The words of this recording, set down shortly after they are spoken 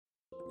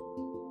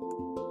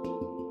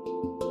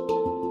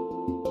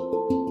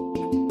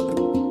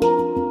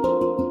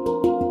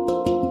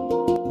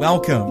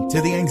Welcome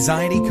to the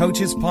Anxiety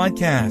Coaches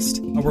Podcast,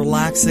 a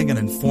relaxing and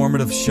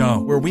informative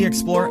show where we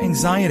explore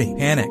anxiety,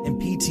 panic,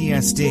 and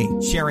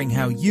PTSD, sharing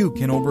how you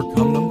can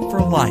overcome them for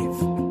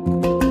life.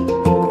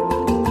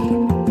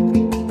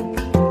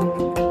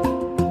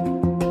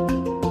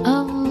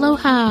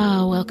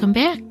 Aloha! Welcome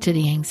back to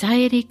the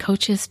Anxiety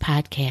Coaches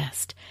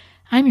Podcast.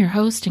 I'm your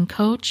host and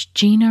coach,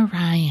 Gina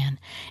Ryan,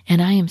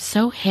 and I am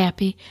so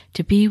happy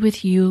to be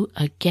with you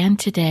again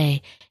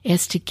today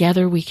as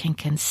together we can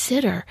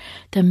consider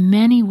the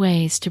many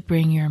ways to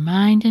bring your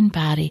mind and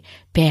body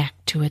back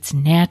to its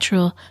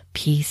natural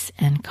peace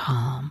and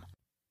calm.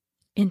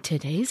 In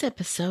today's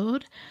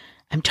episode,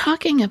 I'm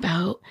talking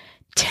about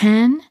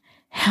 10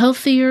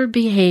 healthier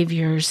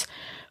behaviors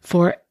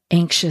for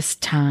anxious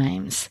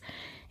times.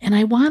 And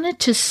I wanted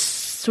to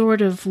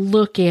sort of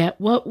look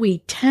at what we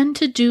tend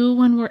to do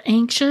when we're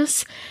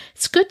anxious.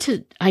 It's good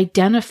to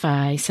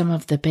identify some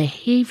of the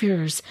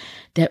behaviors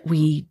that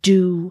we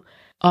do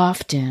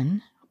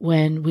often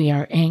when we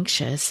are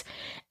anxious.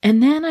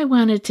 And then I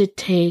wanted to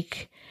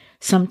take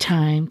some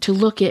time to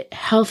look at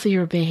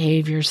healthier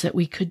behaviors that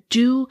we could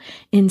do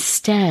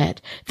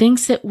instead,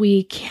 things that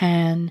we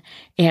can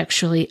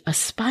actually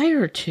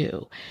aspire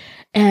to.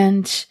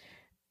 And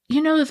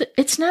you know,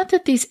 it's not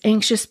that these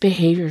anxious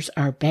behaviors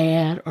are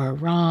bad or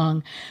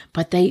wrong,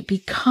 but they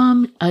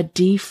become a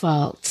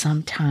default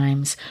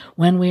sometimes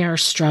when we are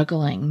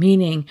struggling,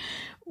 meaning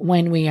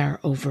when we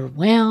are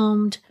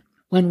overwhelmed,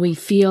 when we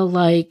feel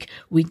like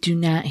we do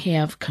not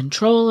have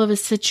control of a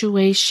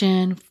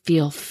situation,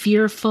 feel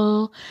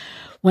fearful,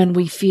 when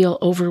we feel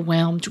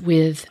overwhelmed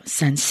with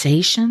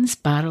sensations,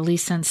 bodily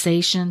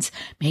sensations,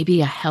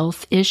 maybe a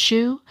health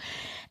issue.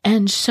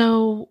 And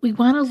so we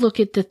want to look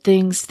at the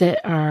things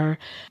that are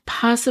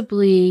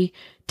possibly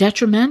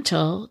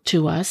detrimental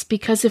to us,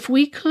 because if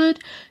we could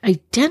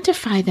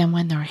identify them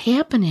when they're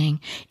happening,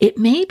 it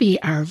may be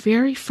our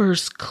very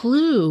first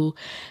clue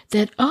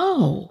that,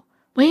 oh,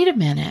 wait a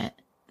minute,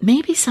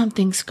 maybe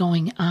something's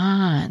going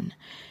on.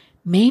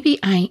 Maybe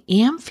I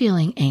am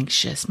feeling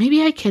anxious.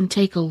 Maybe I can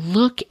take a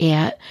look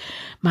at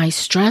my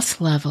stress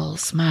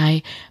levels,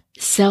 my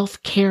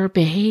self-care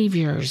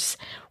behaviors,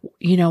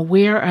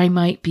 where I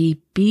might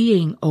be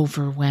being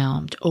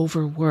overwhelmed,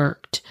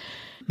 overworked.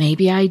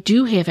 Maybe I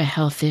do have a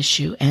health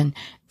issue, and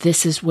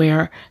this is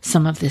where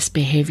some of this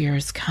behavior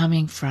is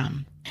coming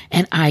from.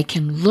 And I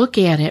can look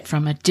at it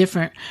from a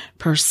different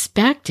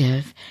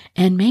perspective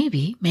and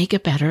maybe make a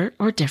better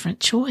or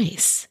different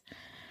choice.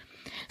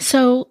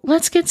 So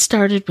let's get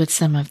started with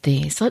some of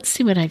these. Let's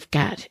see what I've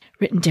got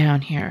written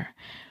down here.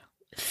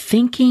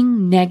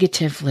 Thinking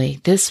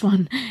negatively. This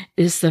one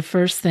is the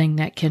first thing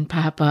that can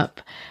pop up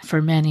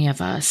for many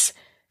of us.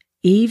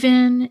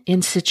 Even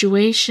in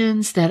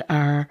situations that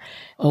are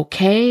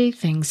okay,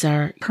 things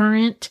are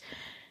current,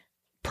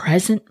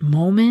 present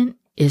moment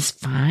is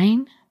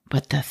fine,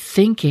 but the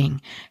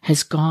thinking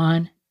has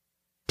gone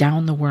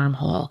down the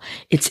wormhole.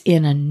 It's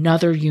in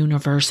another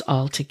universe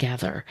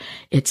altogether.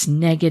 It's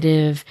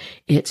negative.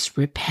 It's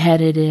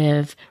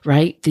repetitive,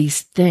 right?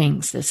 These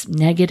things, this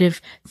negative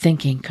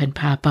thinking could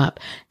pop up.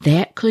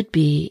 That could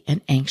be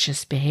an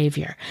anxious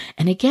behavior.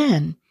 And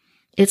again,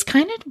 it's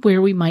kind of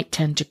where we might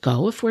tend to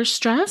go if we're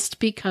stressed,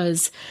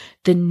 because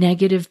the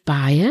negative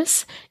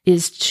bias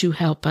is to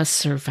help us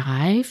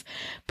survive.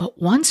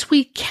 But once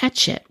we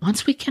catch it,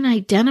 once we can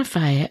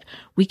identify it,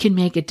 we can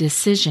make a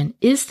decision.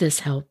 Is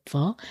this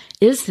helpful?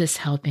 Is this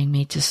helping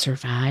me to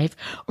survive?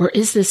 Or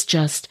is this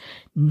just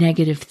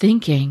negative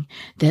thinking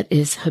that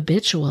is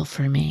habitual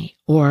for me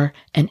or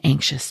an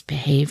anxious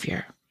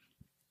behavior?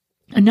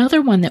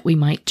 Another one that we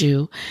might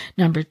do,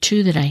 number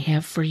 2 that I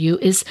have for you,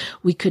 is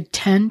we could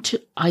tend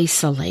to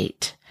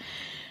isolate.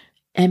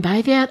 And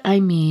by that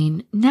I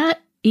mean not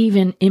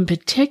even in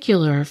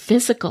particular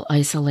physical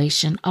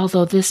isolation,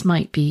 although this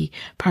might be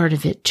part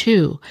of it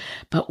too,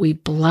 but we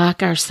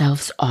block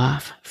ourselves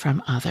off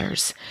from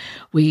others.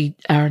 We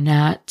are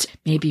not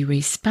maybe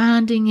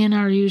responding in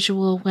our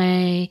usual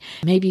way.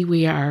 Maybe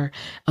we are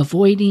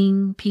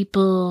avoiding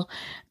people.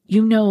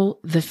 You know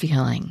the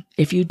feeling.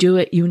 If you do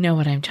it, you know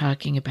what I'm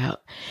talking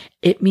about.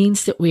 It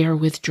means that we are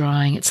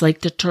withdrawing. It's like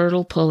the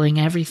turtle pulling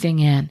everything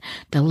in,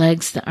 the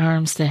legs, the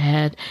arms, the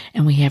head,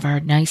 and we have our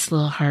nice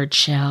little hard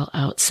shell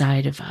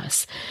outside of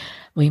us.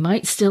 We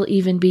might still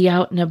even be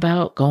out and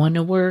about, going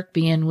to work,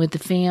 being with the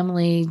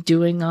family,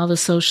 doing all the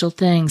social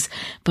things,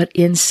 but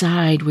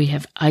inside we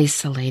have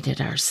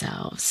isolated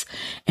ourselves.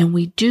 And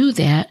we do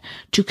that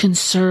to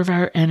conserve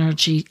our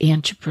energy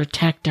and to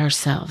protect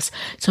ourselves.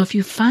 So if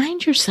you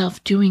find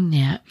yourself doing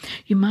that,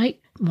 you might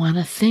want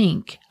to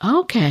think,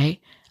 okay,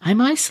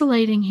 I'm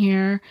isolating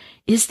here.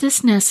 Is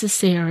this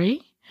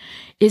necessary?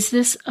 Is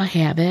this a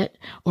habit,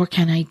 or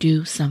can I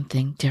do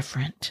something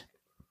different?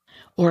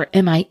 Or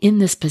am I in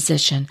this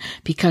position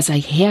because I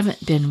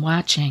haven't been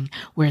watching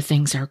where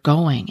things are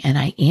going and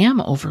I am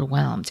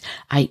overwhelmed?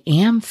 I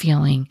am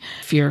feeling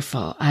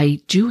fearful.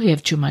 I do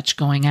have too much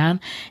going on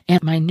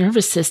and my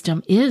nervous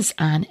system is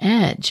on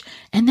edge.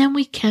 And then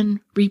we can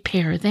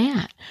repair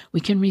that.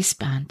 We can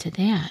respond to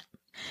that.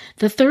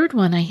 The third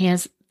one I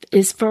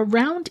is for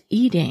around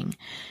eating.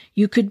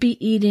 You could be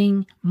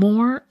eating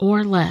more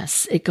or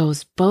less. It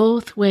goes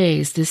both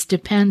ways. This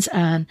depends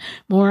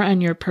more on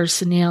your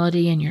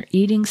personality and your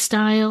eating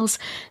styles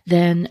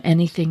than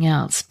anything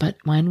else. But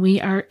when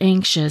we are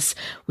anxious,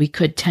 we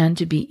could tend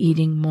to be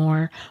eating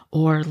more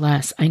or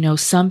less. I know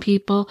some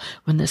people,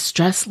 when the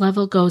stress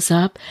level goes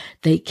up,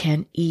 they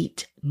can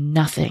eat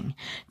nothing.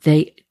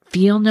 They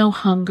feel no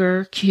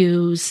hunger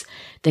cues.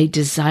 They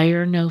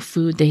desire no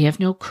food. They have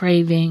no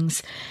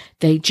cravings.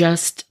 They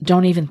just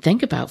don't even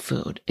think about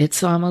food.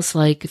 It's almost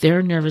like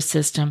their nervous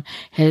system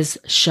has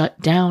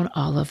shut down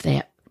all of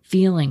that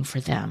feeling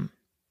for them.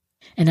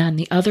 And on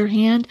the other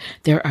hand,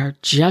 there are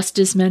just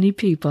as many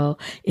people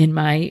in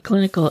my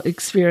clinical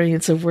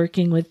experience of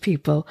working with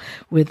people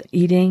with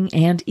eating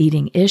and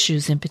eating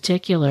issues in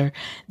particular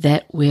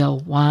that will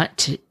want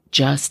to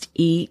just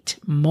eat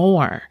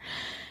more.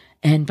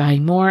 And by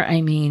more,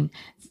 I mean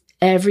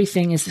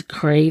everything is a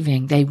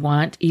craving. They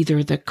want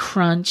either the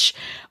crunch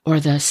or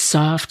the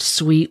soft,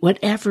 sweet,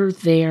 whatever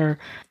their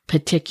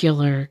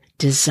particular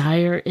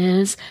desire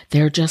is,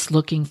 they're just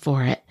looking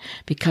for it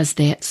because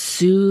that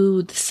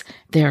soothes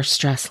their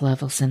stress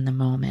levels in the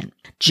moment.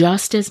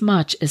 Just as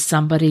much as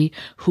somebody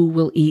who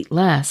will eat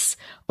less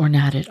or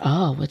not at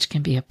all, which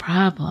can be a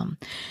problem,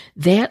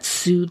 that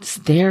soothes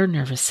their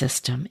nervous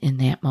system in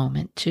that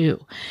moment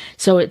too.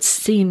 So it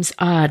seems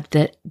odd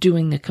that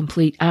doing the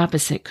complete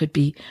opposite could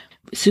be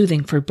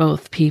soothing for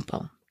both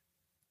people.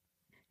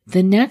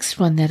 The next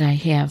one that I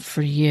have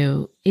for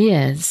you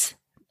is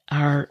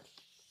our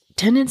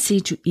tendency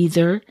to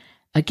either,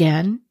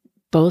 again,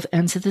 both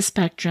ends of the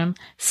spectrum,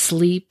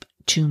 sleep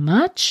too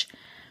much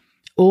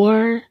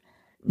or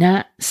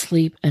not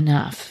sleep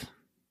enough.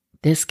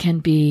 This can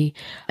be,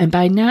 and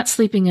by not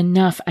sleeping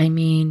enough, I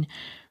mean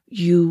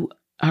you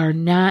are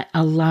not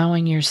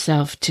allowing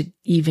yourself to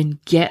even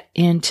get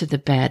into the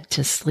bed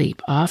to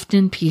sleep.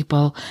 Often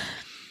people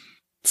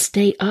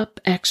stay up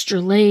extra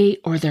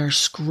late or they're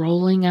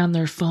scrolling on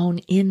their phone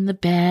in the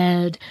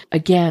bed,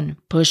 again,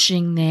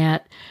 pushing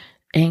that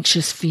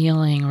anxious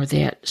feeling or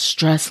that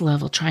stress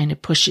level, trying to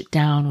push it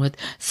down with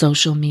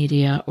social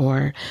media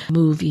or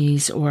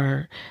movies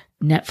or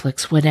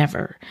Netflix,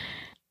 whatever.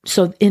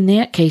 So in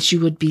that case, you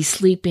would be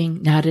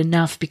sleeping not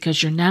enough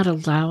because you're not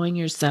allowing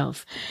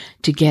yourself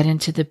to get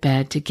into the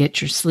bed to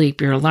get your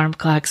sleep. Your alarm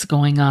clock's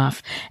going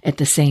off at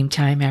the same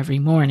time every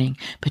morning,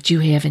 but you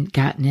haven't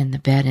gotten in the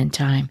bed in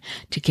time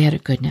to get a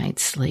good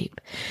night's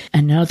sleep.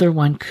 Another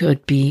one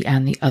could be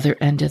on the other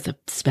end of the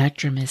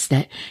spectrum is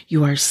that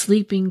you are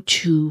sleeping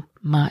too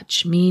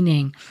much,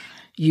 meaning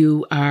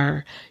you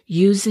are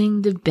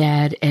using the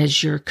bed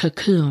as your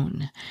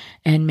cocoon,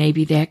 and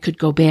maybe that could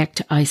go back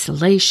to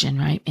isolation,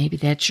 right? Maybe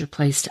that's your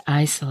place to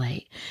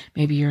isolate.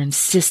 Maybe you're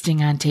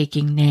insisting on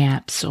taking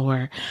naps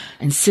or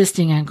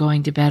insisting on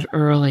going to bed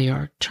early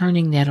or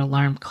turning that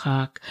alarm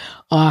clock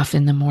off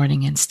in the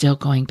morning and still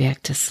going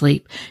back to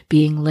sleep,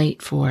 being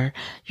late for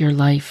your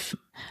life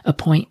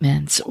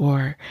appointments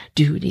or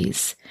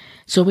duties.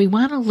 So we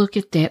want to look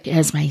at that.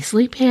 Has my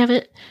sleep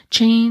habit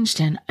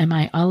changed, and am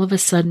I all of a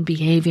sudden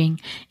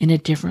behaving in a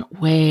different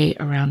way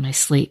around my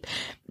sleep?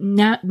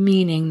 Not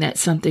meaning that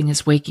something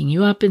is waking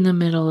you up in the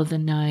middle of the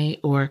night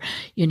or,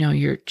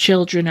 your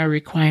children are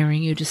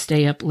requiring you to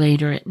stay up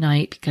later at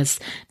night because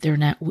they're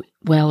not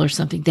well or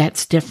something.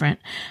 That's different.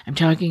 I'm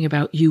talking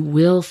about you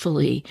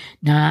willfully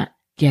not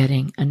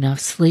getting enough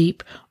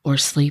sleep or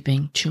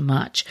sleeping too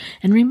much.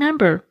 And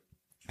remember,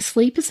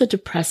 sleep is a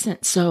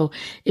depressant. So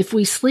if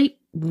we sleep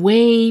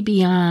way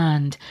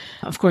beyond,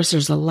 of course,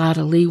 there's a lot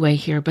of leeway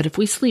here, but if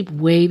we sleep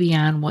way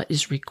beyond what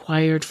is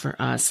required for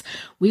us,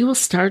 we will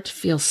start to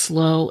feel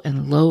slow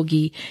and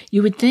logy.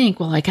 You would think,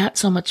 well, I got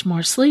so much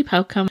more sleep.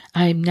 How come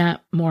I'm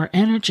not more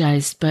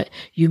energized? But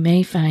you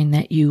may find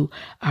that you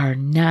are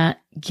not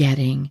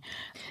getting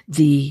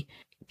the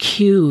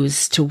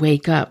cues to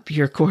wake up.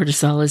 Your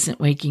cortisol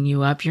isn't waking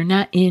you up. You're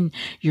not in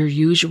your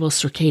usual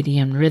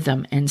circadian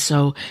rhythm. And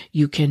so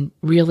you can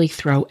really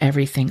throw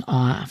everything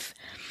off.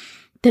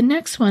 The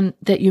next one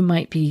that you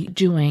might be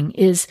doing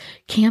is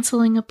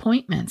canceling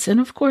appointments.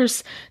 And of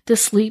course, the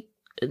sleep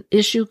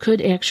issue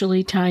could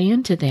actually tie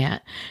into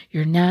that.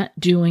 You're not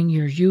doing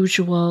your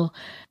usual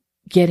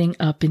getting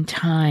up in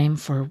time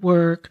for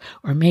work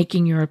or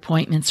making your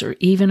appointments or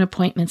even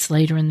appointments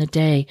later in the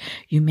day.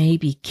 You may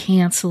be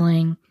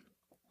canceling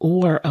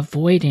or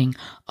avoiding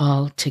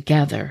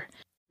altogether.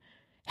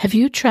 Have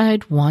you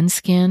tried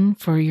OneSkin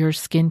for your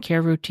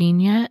skincare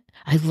routine yet?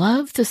 I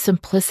love the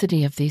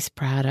simplicity of these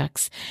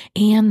products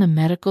and the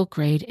medical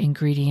grade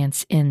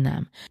ingredients in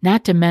them,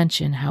 not to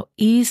mention how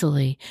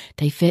easily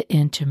they fit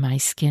into my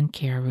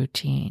skincare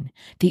routine.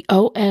 The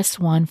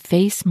OS1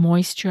 Face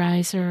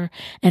Moisturizer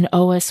and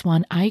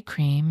OS1 Eye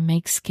Cream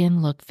make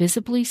skin look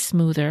visibly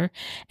smoother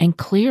and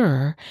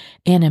clearer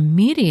and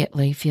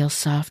immediately feel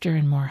softer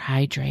and more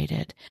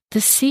hydrated. The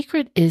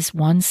secret is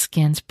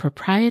OneSkin's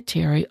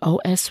proprietary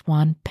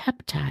OS1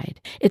 peptide.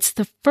 It's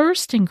the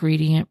first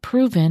ingredient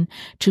proven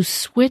to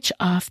switch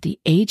off the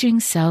aging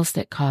cells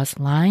that cause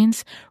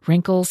lines,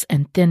 wrinkles,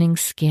 and thinning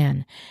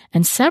skin,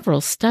 and several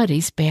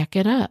studies back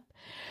it up.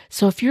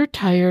 So if you're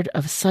tired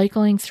of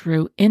cycling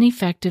through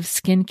ineffective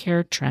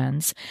skincare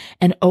trends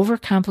and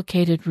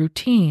overcomplicated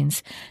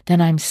routines,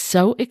 then I'm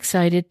so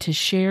excited to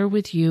share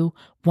with you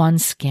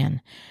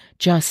OneSkin,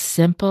 just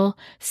simple,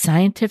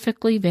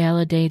 scientifically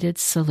validated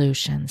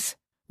solutions.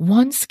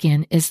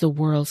 OneSkin is the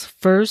world's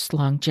first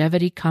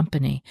longevity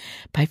company.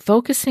 By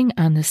focusing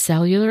on the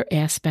cellular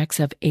aspects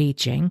of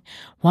aging,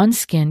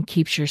 OneSkin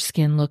keeps your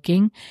skin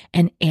looking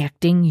and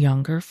acting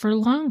younger for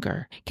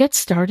longer. Get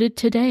started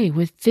today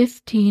with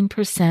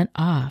 15%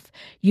 off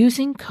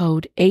using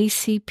code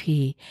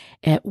ACP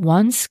at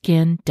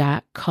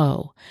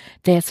oneskin.co.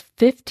 That's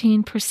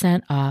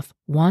 15% off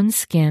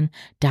oneskin.co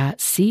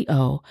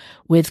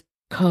with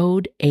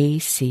code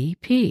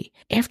ACP.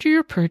 After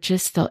your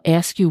purchase, they'll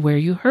ask you where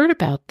you heard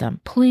about them.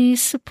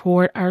 Please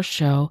support our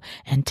show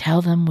and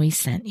tell them we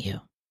sent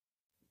you.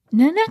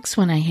 The next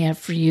one I have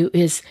for you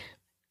is,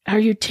 are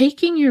you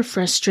taking your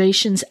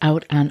frustrations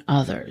out on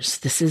others?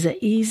 This is an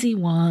easy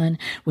one.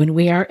 When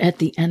we are at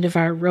the end of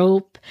our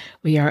rope,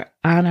 we are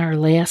on our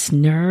last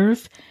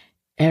nerve,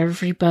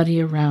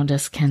 everybody around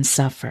us can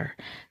suffer.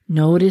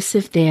 Notice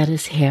if that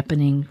is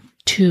happening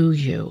to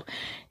you.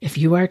 If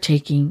you are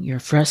taking your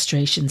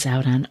frustrations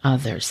out on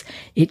others,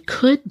 it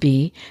could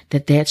be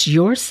that that's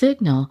your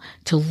signal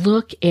to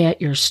look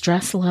at your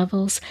stress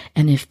levels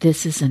and if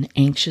this is an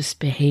anxious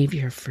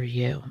behavior for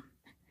you.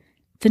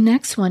 The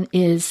next one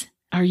is,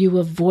 are you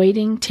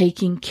avoiding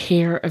taking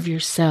care of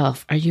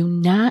yourself? Are you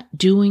not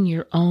doing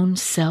your own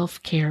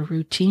self-care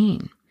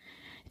routine?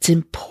 It's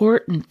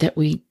important that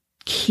we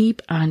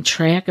keep on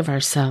track of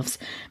ourselves.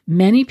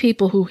 Many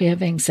people who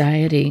have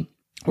anxiety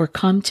or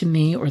come to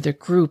me or the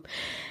group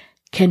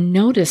can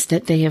notice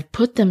that they have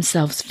put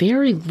themselves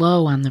very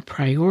low on the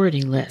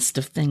priority list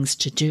of things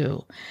to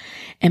do.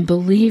 And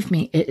believe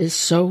me, it is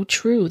so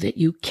true that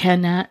you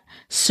cannot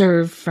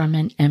serve from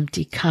an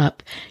empty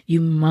cup.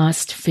 You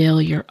must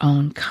fill your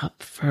own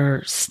cup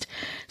first.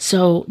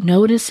 So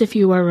notice if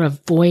you are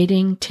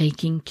avoiding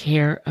taking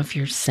care of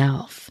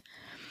yourself.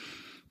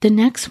 The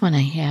next one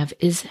I have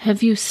is,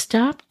 have you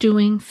stopped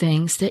doing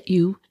things that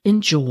you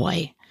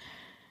enjoy?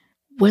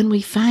 When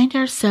we find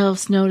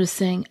ourselves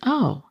noticing,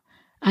 oh,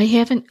 I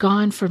haven't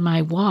gone for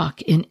my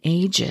walk in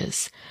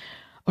ages,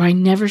 or I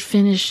never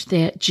finished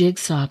that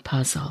jigsaw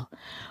puzzle,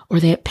 or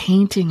that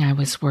painting I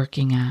was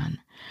working on,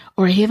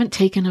 or I haven't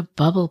taken a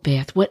bubble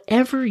bath,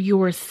 whatever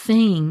your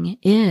thing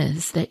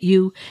is that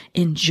you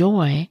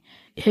enjoy,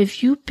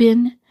 have you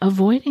been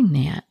avoiding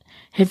that?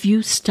 Have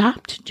you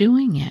stopped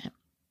doing it?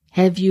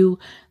 Have you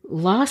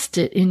lost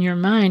it in your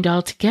mind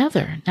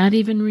altogether, not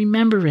even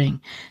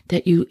remembering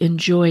that you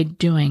enjoyed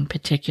doing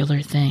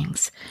particular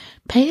things?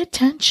 Pay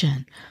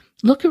attention.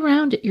 Look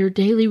around at your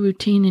daily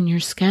routine and your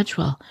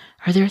schedule.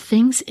 Are there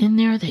things in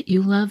there that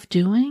you love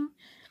doing?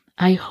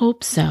 I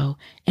hope so.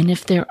 And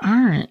if there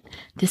aren't,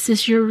 this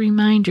is your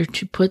reminder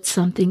to put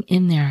something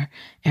in there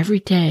every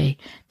day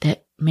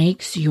that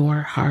makes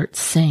your heart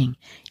sing.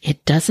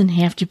 It doesn't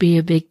have to be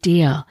a big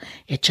deal.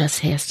 It just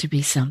has to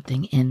be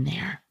something in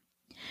there.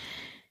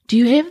 Do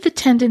you have the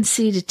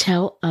tendency to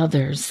tell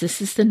others,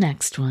 this is the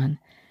next one,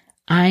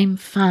 I'm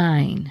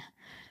fine?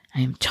 I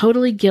am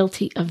totally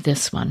guilty of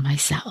this one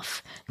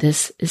myself.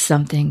 This is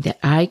something that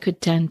I could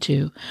tend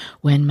to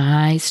when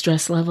my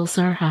stress levels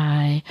are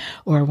high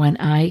or when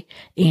I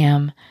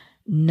am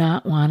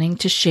not wanting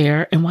to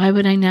share. And why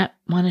would I not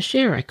want to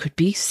share? I could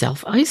be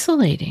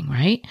self-isolating,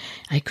 right?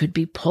 I could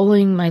be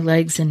pulling my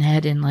legs and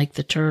head in like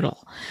the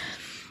turtle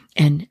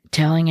and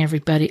telling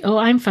everybody, oh,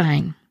 I'm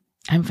fine.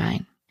 I'm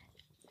fine.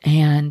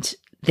 And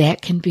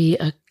that can be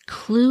a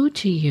clue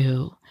to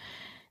you,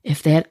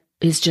 if that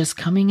is just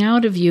coming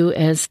out of you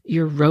as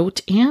your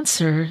rote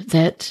answer,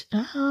 that,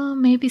 oh,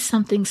 maybe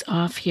something's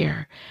off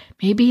here.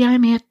 Maybe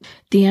I'm at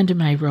the end of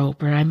my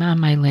rope or I'm on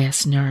my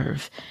last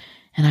nerve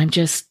and I'm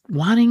just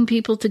wanting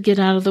people to get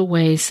out of the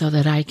way so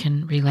that I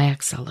can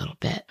relax a little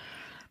bit.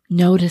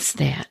 Notice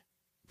that.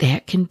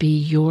 That can be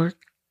your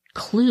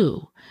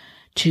clue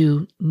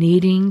to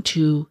needing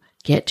to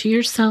get to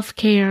your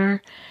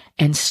self-care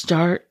and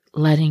start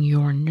letting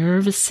your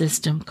nervous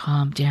system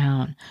calm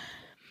down.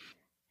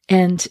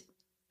 And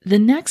the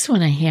next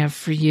one I have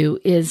for you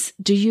is,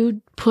 do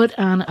you put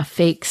on a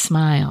fake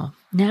smile?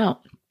 Now,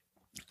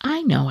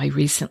 I know I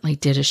recently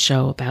did a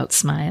show about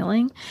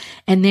smiling,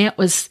 and that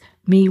was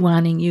me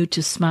wanting you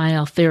to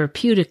smile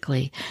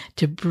therapeutically,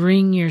 to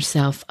bring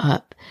yourself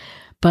up.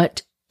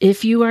 But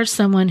if you are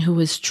someone who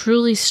is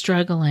truly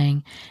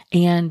struggling,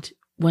 and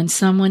when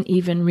someone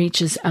even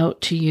reaches out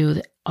to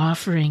you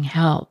offering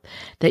help,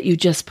 that you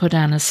just put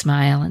on a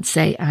smile and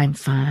say, I'm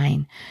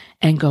fine,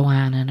 and go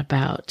on and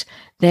about.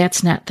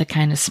 That's not the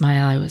kind of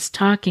smile I was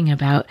talking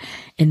about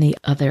in the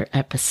other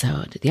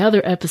episode. The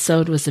other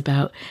episode was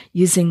about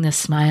using the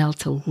smile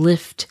to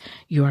lift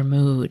your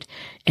mood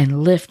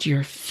and lift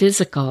your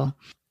physical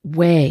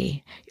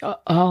way,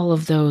 all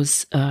of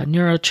those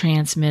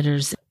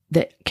neurotransmitters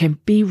that can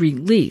be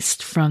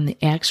released from the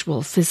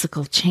actual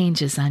physical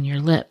changes on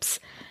your lips.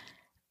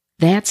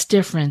 That's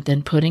different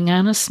than putting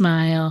on a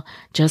smile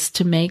just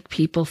to make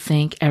people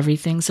think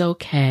everything's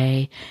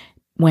okay.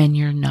 when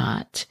you're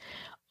not.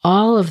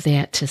 All of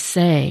that to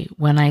say,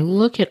 when I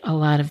look at a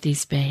lot of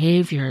these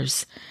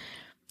behaviors,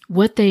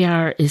 what they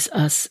are is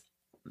us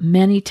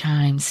many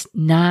times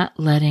not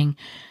letting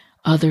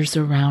others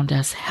around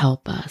us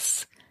help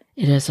us.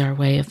 It is our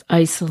way of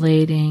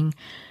isolating,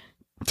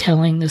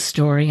 telling the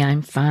story,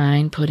 I'm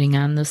fine, putting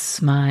on the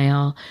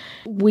smile.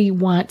 We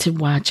want to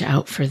watch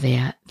out for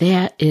that.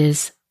 That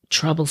is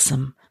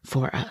troublesome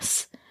for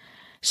us.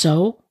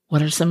 So,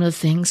 what are some of the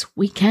things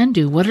we can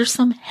do? What are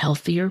some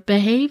healthier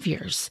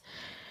behaviors?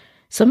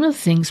 Some of the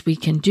things we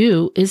can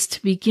do is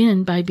to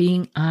begin by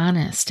being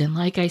honest. And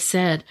like I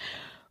said,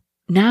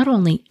 not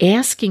only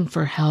asking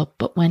for help,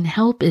 but when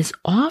help is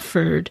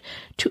offered,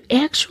 to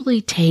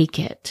actually take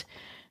it.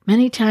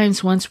 Many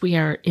times once we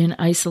are in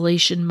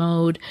isolation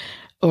mode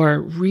or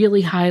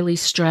really highly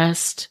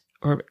stressed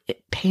or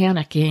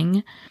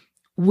panicking,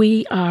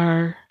 we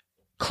are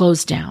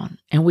closed down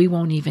and we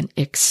won't even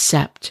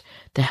accept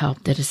the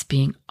help that is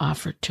being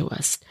offered to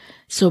us.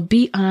 So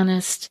be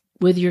honest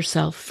with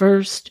yourself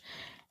first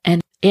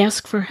and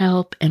ask for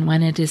help. And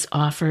when it is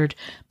offered,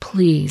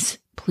 please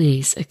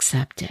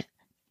accept it.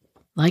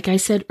 Like I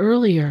said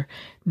earlier,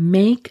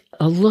 make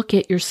a look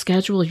at your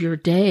schedule, your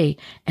day,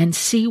 and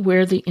see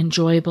where the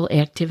enjoyable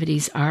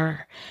activities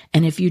are.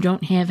 And if you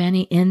don't have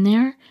any in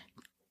there,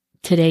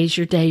 today's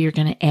your day, you're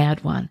going to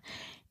add one.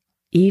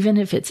 Even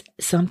if it's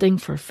something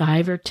for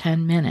 5 or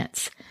 10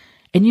 minutes.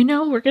 And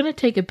we're going to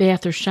take a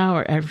bath or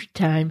shower every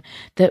time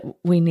that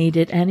we need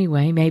it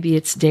anyway. Maybe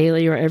it's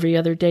daily or every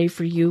other day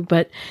for you,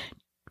 but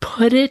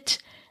put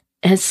it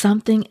as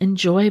something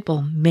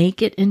enjoyable.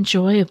 Make it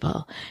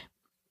enjoyable.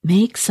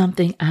 Make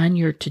something on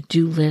your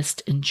to-do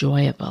list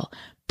enjoyable.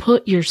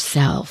 Put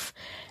yourself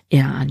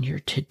on your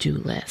to-do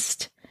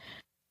list.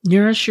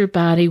 Nourish your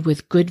body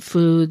with good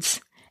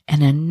foods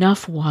and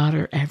enough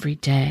water every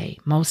day.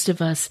 Most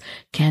of us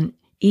can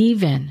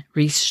even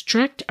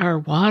restrict our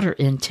water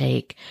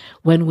intake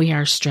when we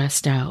are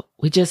stressed out.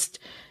 We just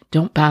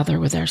don't bother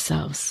with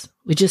ourselves.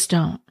 We just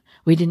don't.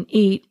 We didn't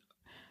eat,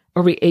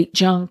 or we ate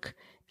junk,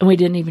 and we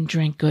didn't even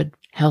drink good,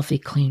 healthy,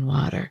 clean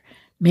water.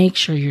 Make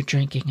sure you're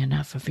drinking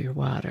enough of your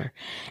water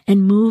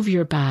and move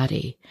your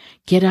body.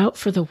 Get out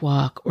for the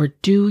walk or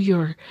do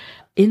your,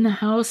 in the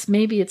house,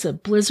 maybe it's a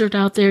blizzard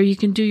out there, you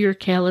can do your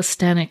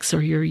calisthenics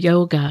or your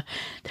yoga.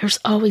 There's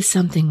always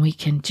something we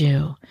can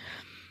do.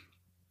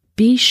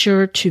 Be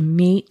sure to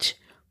meet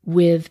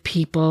with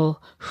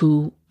people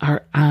who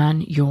are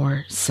on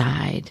your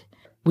side.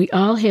 We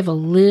all have a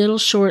little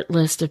short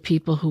list of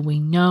people who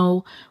we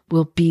know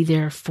will be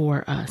there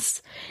for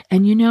us.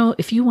 And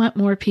if you want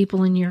more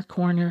people in your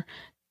corner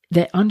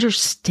that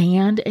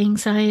understand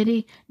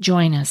anxiety,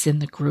 join us in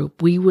the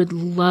group. We would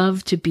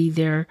love to be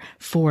there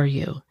for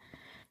you.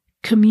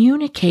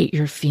 Communicate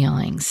your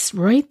feelings.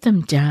 Write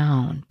them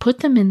down. Put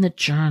them in the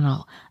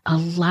journal.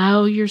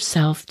 Allow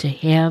yourself to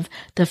have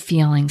the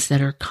feelings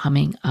that are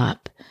coming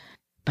up.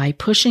 By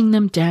pushing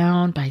them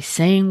down, by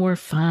saying we're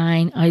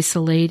fine,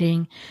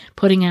 isolating,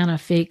 putting on a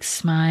fake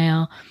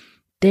smile,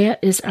 that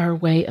is our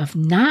way of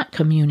not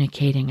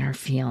communicating our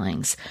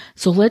feelings.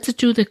 So let's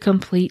do the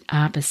complete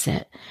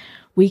opposite.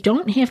 We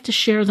don't have to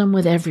share them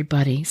with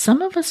everybody.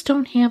 Some of us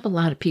don't have a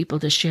lot of people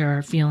to share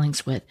our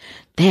feelings with.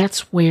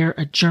 That's where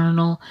a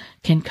journal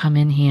can come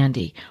in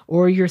handy,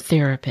 or your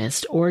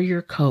therapist, or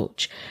your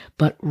coach.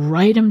 But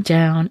write them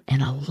down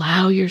and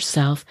allow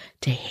yourself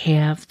to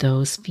have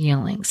those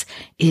feelings.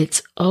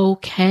 It's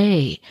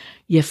okay.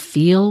 You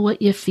feel what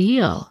you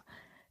feel.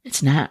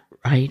 It's not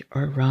right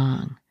or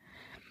wrong.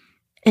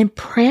 And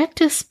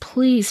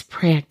please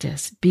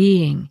practice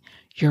being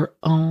your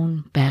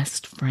own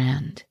best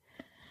friend.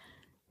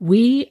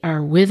 We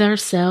are with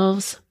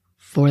ourselves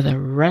for the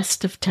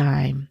rest of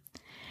time.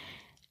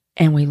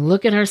 And we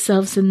look at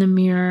ourselves in the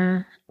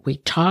mirror. We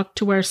talk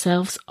to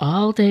ourselves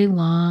all day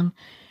long.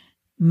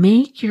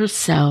 Make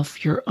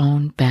yourself your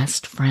own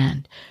best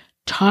friend.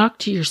 Talk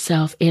to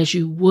yourself as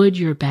you would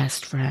your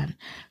best friend.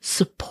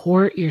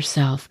 Support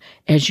yourself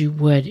as you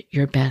would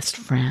your best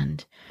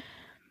friend.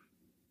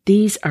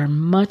 These are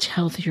much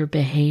healthier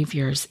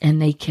behaviors,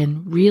 and they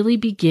can really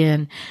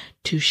begin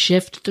to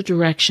shift the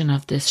direction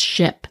of this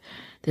ship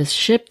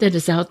that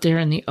is out there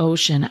in the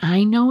ocean.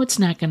 I know it's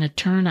not going to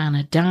turn on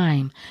a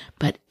dime,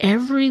 but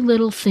every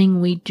little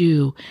thing we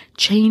do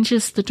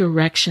changes the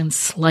direction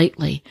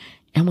slightly,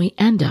 and we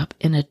end up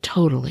in a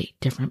totally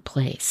different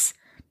place.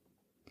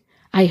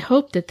 I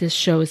hope that this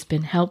show has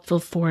been helpful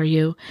for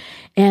you,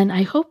 and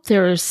I hope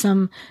there are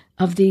some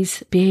of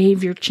these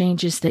behavior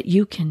changes that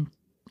you can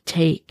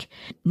take,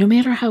 no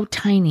matter how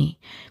tiny,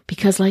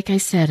 because like I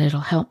said, it'll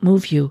help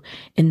move you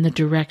in the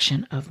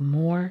direction of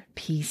more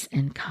peace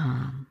and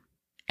calm.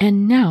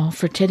 And now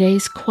for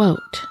today's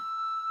quote.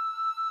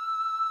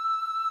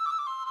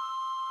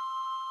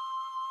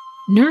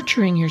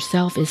 Nurturing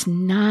yourself is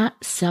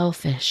not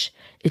selfish.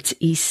 It's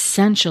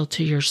essential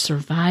to your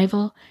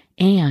survival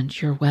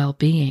and your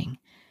well-being.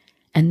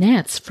 And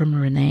that's from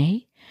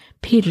Renee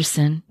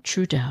Peterson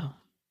Trudeau.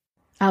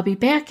 I'll be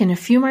back in a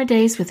few more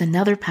days with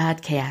another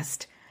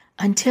podcast.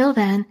 Until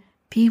then,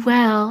 be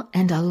well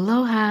and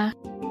aloha.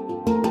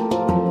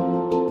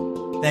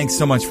 Thanks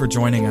so much for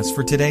joining us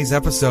for today's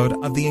episode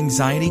of the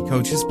Anxiety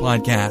Coaches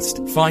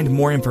Podcast. Find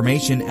more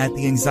information at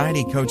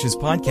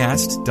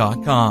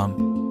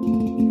theanxietycoachespodcast.com.